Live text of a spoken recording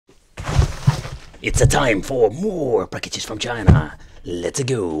It's a time for more packages from China. Let's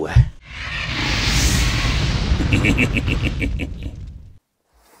go.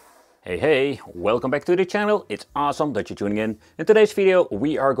 Hey, welcome back to the channel. It's awesome that you're tuning in. In today's video,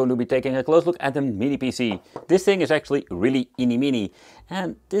 we are going to be taking a close look at the mini PC. This thing is actually really mini,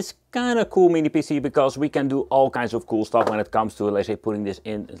 and this kind of cool mini PC because we can do all kinds of cool stuff when it comes to, let's say, putting this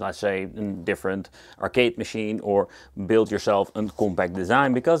in, let's say, a different arcade machine or build yourself a compact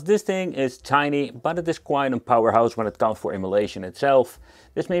design, because this thing is tiny, but it is quite a powerhouse when it comes for emulation itself.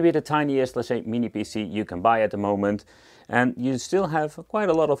 This may be the tiniest, let's say, mini PC you can buy at the moment. And you still have quite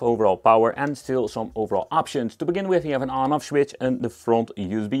a lot of overall power and still some overall options. To begin with, you have an on-off switch and the front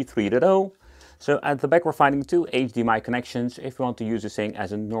USB 3.0. So at the back we're finding two HDMI connections. If you want to use this thing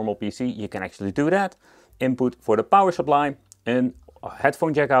as a normal PC, you can actually do that. Input for the power supply, a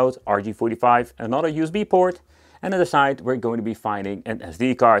headphone jack out, RJ45, another USB port. And at the side we're going to be finding an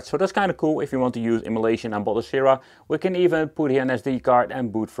SD card. So that's kind of cool if you want to use emulation and Botocera. We can even put here an SD card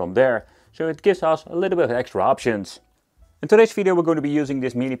and boot from there. So it gives us a little bit of extra options. In today's video we're going to be using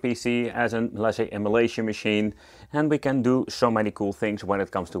this mini PC as an, let's say, emulation machine, and we can do so many cool things when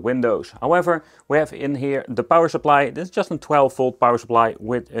it comes to Windows. However, we have in here the power supply. This is just a 12-volt power supply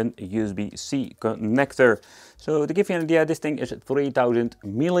with an USB-C connector. So to give you an idea, this thing is 3000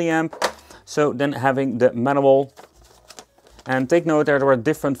 milliamp. So then having the manual. And take note there are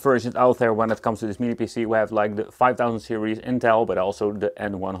different versions out there when it comes to this mini PC. We have like the 5000 series Intel, but also the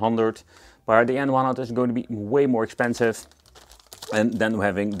N100. But the N100 is going to be way more expensive. And then we're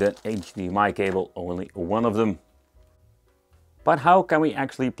having the HDMI cable, only one of them. But how can we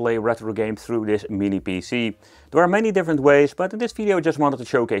actually play retro games through this mini PC? There are many different ways, but in this video I just wanted to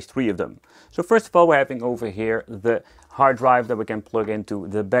showcase three of them. So first of all, we're having over here the hard drive that we can plug into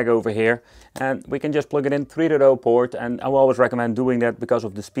the bag over here. And we can just plug it in 3.0 port, and I will always recommend doing that because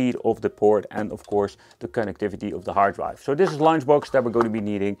of the speed of the port and of course the connectivity of the hard drive. So this is Launchbox that we're going to be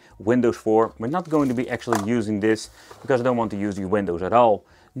needing Windows for. We're not going to be actually using this because I don't want to use the Windows at all.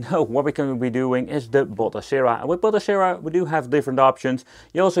 No, what we can be doing is the Botocera. And with Botocera we do have different options.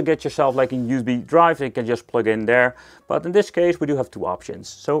 You also get yourself like a USB drive that you can just plug in there. But in this case we do have two options.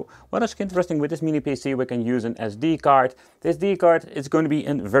 So what is interesting with this mini PC, we can use an SD card. This SD card is going to be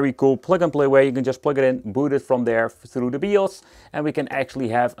in a very cool plug and play way. You can just plug it in, boot it from there through the BIOS, and we can actually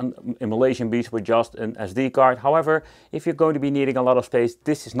have an emulation beast with just an SD card. However, if you're going to be needing a lot of space,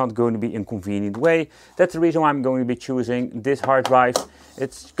 this is not going to be a convenient way. That's the reason why I'm going to be choosing this hard drive.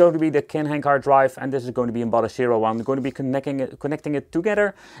 It's going to be the Kinhank hard drive, and this is going to be in Botocera one. We're going to be connecting it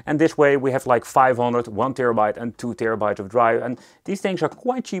together, and this way we have like 500, 1 terabyte and 2 terabytes of drive, and these things are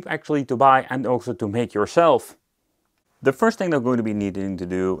quite cheap actually to buy and also to make yourself. The first thing that we're going to be needing to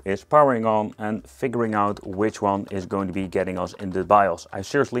do is powering on and figuring out which one is going to be getting us in the BIOS. I'm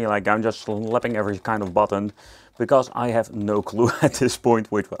just slapping every kind of button because I have no clue at this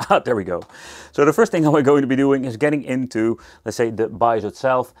point which one. There we go. So the first thing that we're going to be doing is getting into, let's say, the BIOS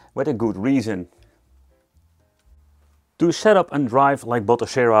itself with a good reason. To set up and drive like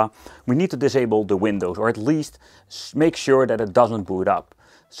Botocera, we need to disable the Windows, or at least make sure that it doesn't boot up.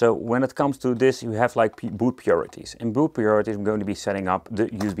 So when it comes to this, you have like boot priorities. In boot priorities, I'm going to be setting up the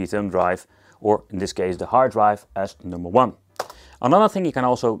USB thumb drive, or in this case, the hard drive, as number 1. Another thing you can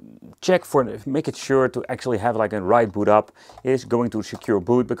also check for, make it sure to actually have like a right boot up, is going to secure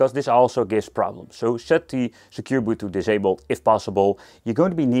boot, because this also gives problems. So set the secure boot to disabled if possible. You're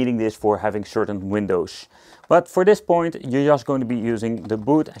going to be needing this for having certain Windows. But for this point, you're just going to be using the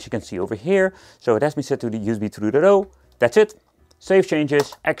boot, as you can see over here. So it has been set to the USB 3.0. That's it. Save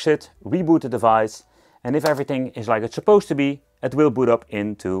changes, exit, reboot the device, and if everything is like it's supposed to be, it will boot up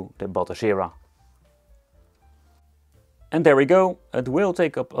into the Botocera. And there we go. It will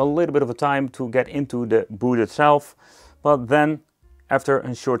take up a little bit of a time to get into the boot itself, but then after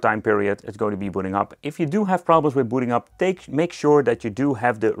a short time period it's going to be booting up. If you do have problems with booting up, make sure that you do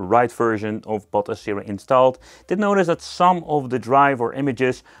have the right version of Botocera installed. Did notice that some of the drive or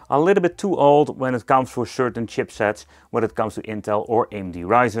images are a little bit too old when it comes for certain chipsets, when it comes to Intel or AMD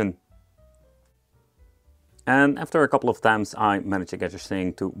Ryzen. And after a couple of times I managed to get this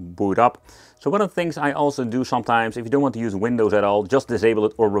thing to boot up. So one of the things I also do sometimes, if you don't want to use Windows at all, just disable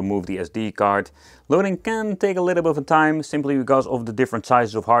it or remove the SD card. Loading can take a little bit of time simply because of the different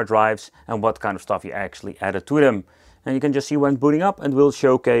sizes of hard drives and what kind of stuff you actually added to them. And you can just see when booting up, and will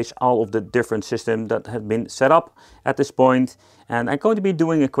showcase all of the different systems that have been set up at this point. And I'm going to be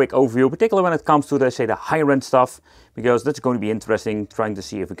doing a quick overview, particularly when it comes to the higher end stuff, because that's going to be interesting, trying to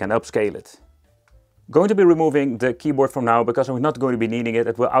see if we can upscale it. Going to be removing the keyboard from now because we're not going to be needing it.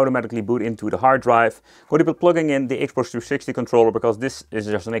 It will automatically boot into the hard drive. Going to be plugging in the Xbox 360 controller because this is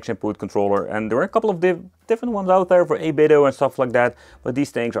just an X-input controller, and there are a couple of different ones out there for Abido and stuff like that, but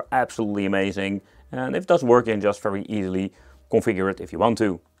these things are absolutely amazing, and if it does work, you can just very easily configure it if you want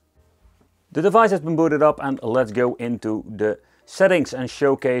to. The device has been booted up, and let's go into the settings and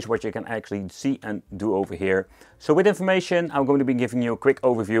showcase what you can actually see and do over here. So with information, I'm going to be giving you a quick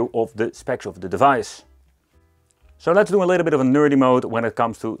overview of the specs of the device. So let's do a little bit of a nerdy mode when it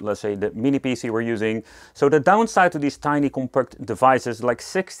comes to, let's say, the mini PC we're using. So the downside to these tiny compact devices, like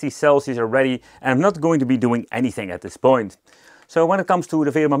 60 Celsius already, and I'm not going to be doing anything at this point. So when it comes to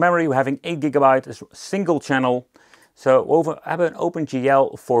the video memory, we're having 8 GB, is single channel. So I have an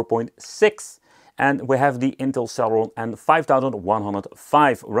OpenGL 4.6. And we have the Intel Saturn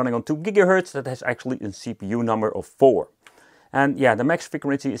N5105 running on 2 GHz. That has actually a CPU number of 4. And yeah, the max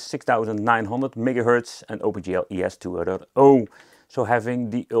frequency is 6900 MHz and OpenGL ES 2.0. So having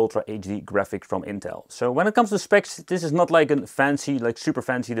the Ultra HD graphics from Intel. So when it comes to specs, this is not like a fancy, like super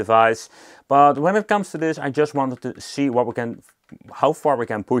fancy device. But when it comes to this, I just wanted to see what we can, how far we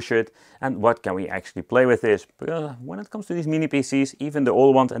can push it and what can we actually play with this. Because when it comes to these mini PCs, even the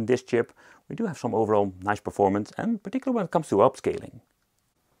old ones and this chip, we do have some overall nice performance, and particularly when it comes to upscaling.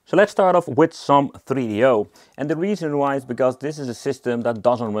 So let's start off with some 3DO, and the reason why is because this is a system that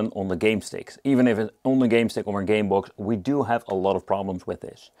doesn't run on the game sticks. Even if it's on the game stick or a game box, we do have a lot of problems with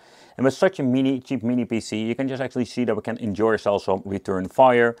this. And with such a cheap mini PC, you can just actually see that we can enjoy ourselves some Return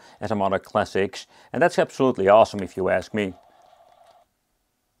Fire and some other classics, and that's absolutely awesome if you ask me.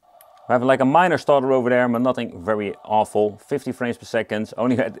 We have like a minor stutter over there, but nothing very awful. 50 frames per second,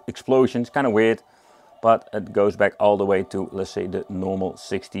 only had explosions, kind of weird. But it goes back all the way to, let's say, the normal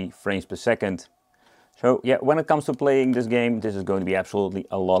 60 frames per second. So yeah, when it comes to playing this game, this is going to be absolutely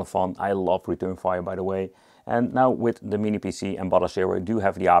a lot of fun. I love Return Fire, by the way. And now with the mini PC and Bada Zero, I do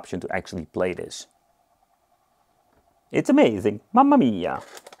have the option to actually play this. It's amazing, mamma mia.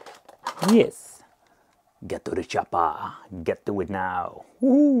 Yes. Get to the chopper, get to it now.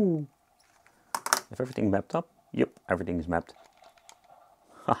 Woohoo! Is everything mapped up? Yep, everything is mapped.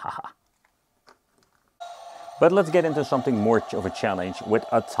 But let's get into something more of a challenge with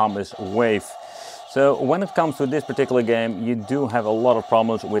Atomic Wave. So when it comes to this particular game, you do have a lot of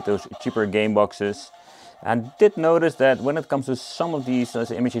problems with those cheaper game boxes. And did notice that when it comes to some of these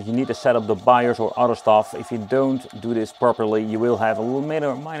images, you need to set up the BIOS or other stuff. If you don't do this properly, you will have a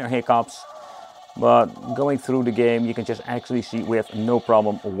little minor hiccups. But going through the game, you can just actually see we have no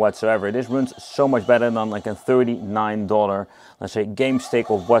problem whatsoever. This runs so much better than like a $39, let's say, game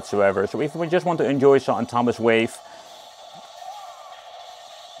stick or whatsoever. So if we just want to enjoy some Atomic Wave,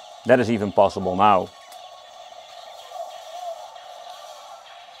 that is even possible now.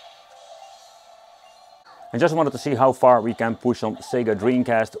 I just wanted to see how far we can push on Sega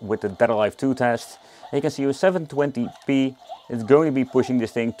Dreamcast with the Dead Alive 2 test. And you can see with 720p, it's going to be pushing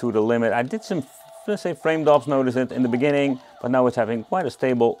this thing to the limit. I did some, let's say, frame drops, notice it in the beginning, but now it's having quite a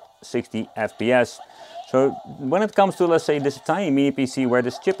stable 60 FPS. So when it comes to, let's say, this tiny mini PC where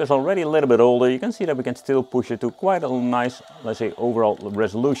this chip is already a little bit older, you can see that we can still push it to quite a nice, let's say, overall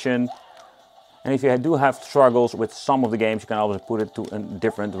resolution. And if you do have struggles with some of the games, you can always put it to a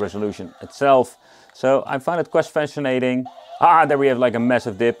different resolution itself. So I find it quite fascinating. There we have like a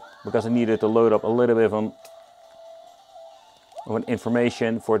massive dip because I needed to load up a little bit of an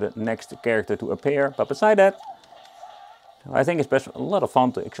information for the next character to appear. But beside that, I think it's a lot of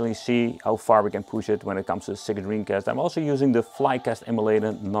fun to actually see how far we can push it when it comes to the Sega Dreamcast. I'm also using the Flycast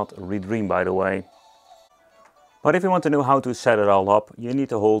emulator, not Redream, by the way. But if you want to know how to set it all up, you need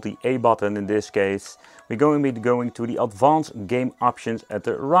to hold the A button in this case. We're going to be going to the Advanced Game Options at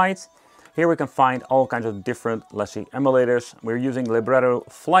the right. Here we can find all kinds of different, let's see, emulators. We're using Libretto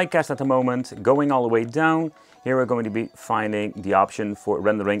Flycast at the moment. Going all the way down, here we're going to be finding the option for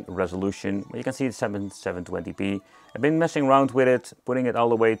rendering resolution. You can see it's 720p. I've been messing around with it, putting it all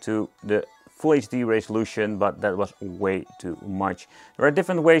the way to the Full HD resolution, but that was way too much. There are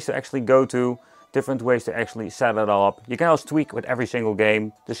different ways to actually go to, different ways to actually set it all up. You can also tweak with every single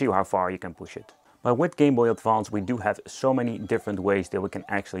game to see how far you can push it. But with Game Boy Advance, we do have so many different ways that we can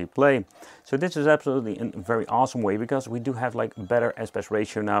actually play. So this is absolutely a very awesome way because we do have like better aspect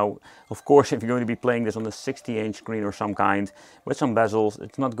ratio now. Of course, if you're going to be playing this on a 60-inch screen or some kind with some bezels,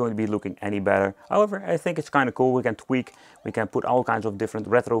 it's not going to be looking any better. However, I think it's kind of cool. We can tweak, we can put all kinds of different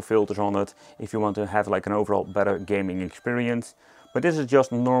retro filters on it if you want to have like an overall better gaming experience. But this is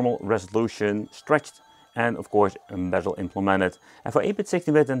just normal resolution, stretched, and of course bezel implemented. And for 8-bit,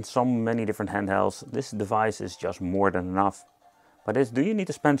 16-bit and so many different handhelds, this device is just more than enough. But do you need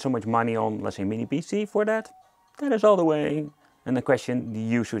to spend so much money on, let's say, mini PC for that? That is all the way, and the question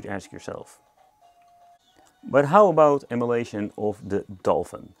you should ask yourself. But how about emulation of the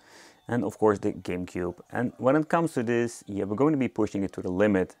Dolphin? And of course the GameCube. And when it comes to this, yeah, we're going to be pushing it to the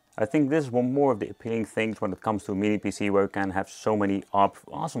limit. I think this is one more of the appealing things when it comes to a mini PC, where you can have so many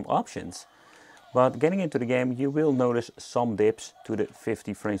awesome options. But getting into the game, you will notice some dips to the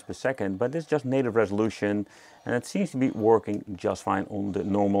 50 frames per second, but this is just native resolution, and it seems to be working just fine on the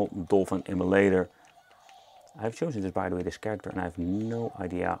normal Dolphin emulator. I've chosen this, by the way, this character, and I have no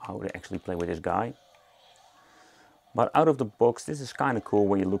idea how to actually play with this guy. But out of the box, this is kind of cool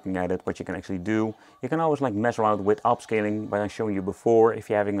when you're looking at it, what you can actually do. You can always like mess around with upscaling, but I showed you before, if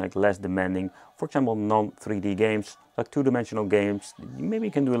you're having like less demanding, for example, non-3D games, like two-dimensional games, maybe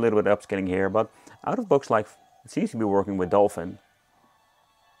you can do a little bit of upscaling here, but out of box, like, it seems to be working with Dolphin.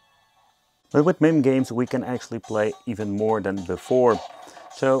 But with MIM games, we can actually play even more than before.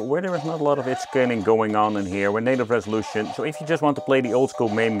 So where there is not a lot of upscaling going on in here, with native resolution, so if you just want to play the old school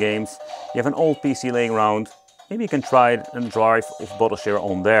MIM games, you have an old PC laying around, maybe you can try it and drive of Bottle Zero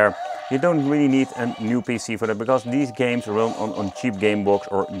on there. You don't really need a new PC for that, because these games run on cheap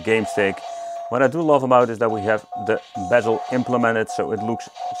Gamebox or GameStick. What I do love about it is that we have the bezel implemented, so it looks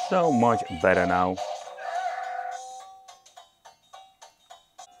so much better now.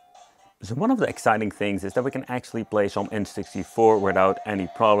 So one of the exciting things is that we can actually play some N64 without any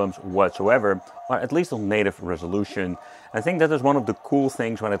problems whatsoever, or at least on native resolution. I think that is one of the cool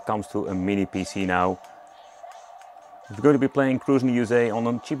things when it comes to a mini PC now. If you're going to be playing Cruising USA on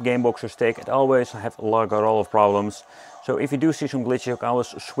a cheap Gamebox or stick, it always have a lot of problems. So if you do see some glitches, you can always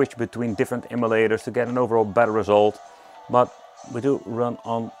switch between different emulators to get an overall better result. But we do run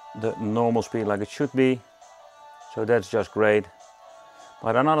on the normal speed like it should be, so that's just great.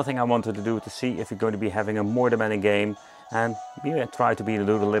 But another thing I wanted to do to see if you're going to be having a more demanding game, and maybe try to do a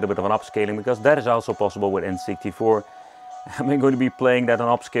little bit of an upscaling, because that is also possible with N64. I'm going to be playing that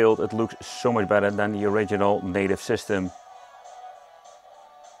on upscaled. It looks so much better than the original native system.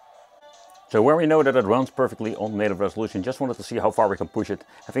 So where we know that it runs perfectly on native resolution, just wanted to see how far we can push it.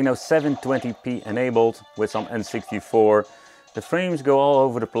 Having now 720p enabled with some N64. The frames go all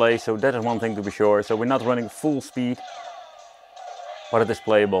over the place, so that is one thing to be sure. So we're not running full speed, but it is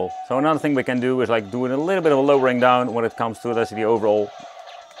playable. So another thing we can do is like doing a little bit of a lowering down when it comes to the overall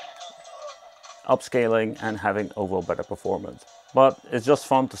upscaling and having overall better performance. But it's just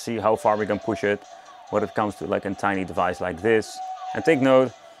fun to see how far we can push it when it comes to like a tiny device like this. And take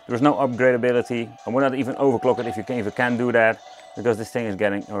note, there is no upgradability, and we're not even overclock it if you can do that, because this thing is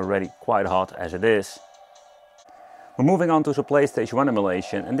getting already quite hot as it is. We're moving on to some PlayStation 1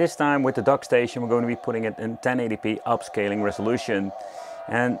 emulation, and this time with the dock station we're going to be putting it in 1080p upscaling resolution.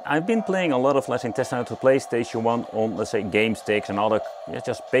 And I've been playing a lot of, let's say, testing out the PlayStation 1 on, let's say, game sticks and other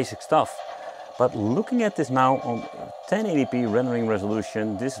just basic stuff. But looking at this now on 1080p rendering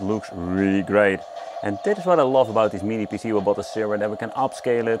resolution, this looks really great. And that is what I love about this mini PC with Bottle Zero, that we can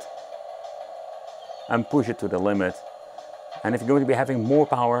upscale it and push it to the limit. And if you're going to be having more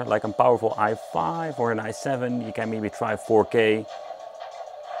power, like a powerful i5 or an i7, you can maybe try 4K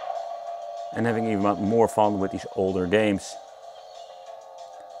and having even more fun with these older games.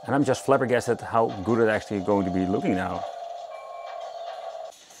 And I'm just flabbergasted how good it actually is going to be looking now.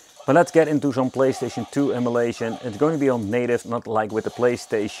 But let's get into some PlayStation 2 emulation. It's going to be on native, not like with the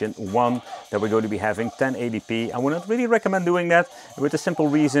PlayStation 1 that we're going to be having 1080p. I would not really recommend doing that, with a simple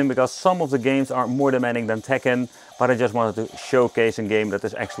reason, because some of the games are more demanding than Tekken, but I just wanted to showcase a game that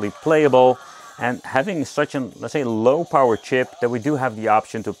is actually playable. And having such an, let's say, low power chip, that we do have the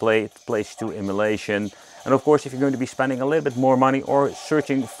option to play PlayStation 2 emulation. And of course, if you're going to be spending a little bit more money or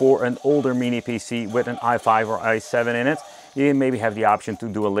searching for an older mini PC with an i5 or i7 in it, you maybe have the option to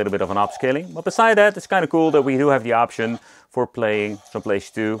do a little bit of an upscaling. But beside that, it's kind of cool that we do have the option for playing some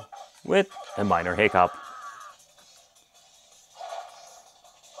PlayStation 2 with a minor hiccup.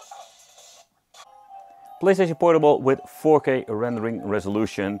 PlayStation Portable with 4K rendering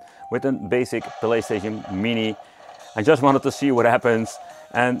resolution with a basic PlayStation Mini. I just wanted to see what happens,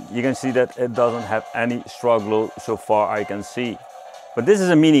 and you can see that it doesn't have any struggle so far I can see. But this is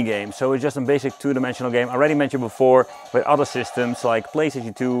a mini game, so it's just a basic two-dimensional game. I already mentioned before, with other systems like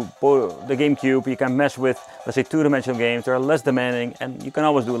PlayStation 2, the GameCube, you can mess with, let's say, two-dimensional games. They're less demanding, and you can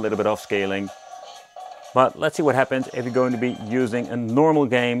always do a little bit of scaling. But let's see what happens if you're going to be using a normal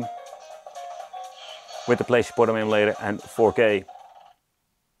game with the PlayStation Portable emulator and 4K.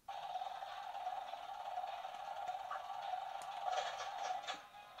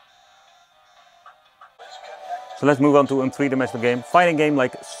 So let's move on to a three-dimensional game, fighting game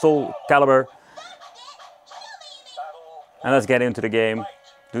like Soul Calibur. And let's get into the game.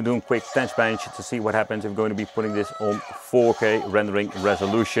 Do a quick test bench to see what happens if we're going to be putting this on 4K rendering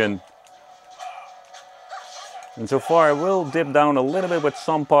resolution. And so far I will dip down a little bit with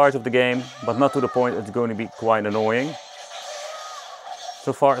some parts of the game, but not to the point it's going to be quite annoying.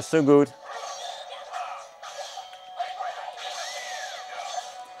 So far so good.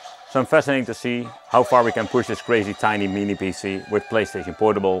 So I'm fascinated to see how far we can push this crazy tiny mini PC with PlayStation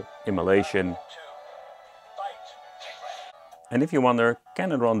Portable emulation. And if you wonder,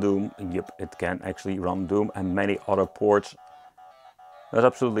 can it run Doom? Yep, it can actually run Doom and many other ports. That's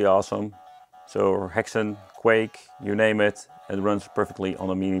absolutely awesome. So Hexen, Quake, you name it, it runs perfectly on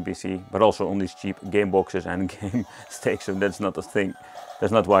a mini PC, but also on these cheap game boxes and game stakes, so that's not a thing.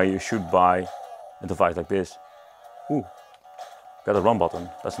 That's not why you should buy a device like this. Ooh, got a run button,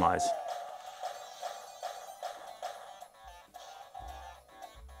 that's nice.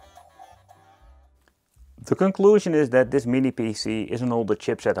 The conclusion is that this mini PC isn't all the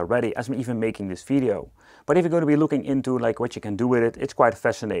chipset already as I'm even making this video. But if you're going to be looking into like what you can do with it, it's quite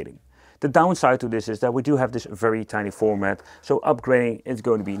fascinating. The downside to this is that we do have this very tiny format, so upgrading is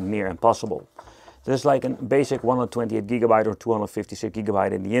going to be near impossible. There's like a basic 128GB or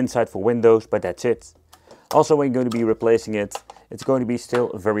 256GB in the inside for Windows, but that's it. Also, when you're going to be replacing it, it's going to be still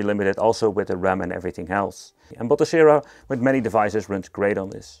very limited also with the RAM and everything else. And Botocera with many devices runs great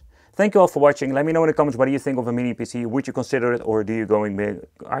on this. Thank you all for watching. Let me know in the comments what do you think of a mini PC. Would you consider it, or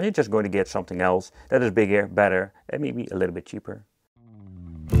are you just going to get something else that is bigger, better and maybe a little bit cheaper?